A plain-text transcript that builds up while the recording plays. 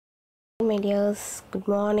My dears, good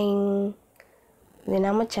morning. இது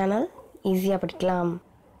நம்ம channel ஈஸியாக படிக்கலாம்.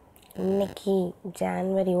 இன்னைக்கு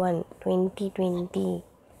January 1, 2020.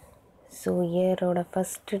 So இயரோட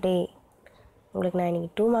first day. உங்களுக்கு நான்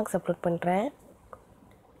இன்றைக்கி 2 மார்க்ஸ் அப்லோட் பண்ணுறேன்.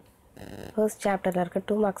 ஃபர்ஸ்ட் சாப்டரில் இருக்க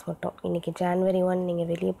 2 மார்க்ஸ் மட்டும். இன்றைக்கி January 1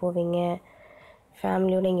 நீங்கள் வெளியே போவீங்க,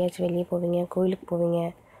 ஃபேமிலியோடு எங்கேயாச்சும் வெளியே போவீங்க, கோயிலுக்கு போவீங்க.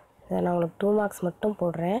 அதை நான் உங்களுக்கு 2 மார்க்ஸ் மட்டும்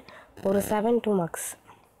போடுறேன். ஒரு 2 மார்க்ஸ்.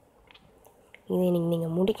 இதை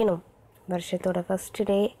நீங்கள் முடிக்கணும். வருஷத்தோட ஃபஸ்ட்டு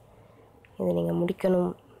டே இதை நீங்கள்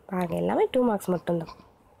முடிக்கணும். பாருங்கள், எல்லாமே 2 மார்க்ஸ் மட்டும்தான்.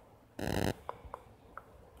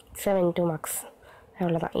 2 மார்க்ஸ்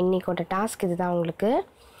அவ்வளோதான். இன்றைக்கோட டாஸ்க் இது தான். உங்களுக்கு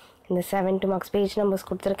இந்த 2 மார்க்ஸ் பேஜ் நம்பர்ஸ்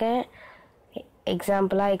கொடுத்துருக்கேன்.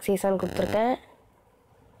 எக்ஸாம்பிளாக எக்ஸசைஸான்னு கொடுத்துருக்கேன்.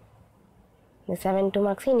 இந்த 2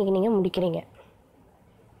 மார்க்ஸை இன்றைக்கி நீங்கள் முடிக்கிறீங்க.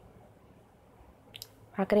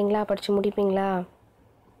 பார்க்குறீங்களா? படித்து முடிப்பீங்களா?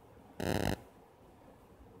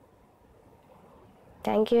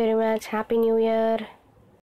 Thank you very much. Happy New Year.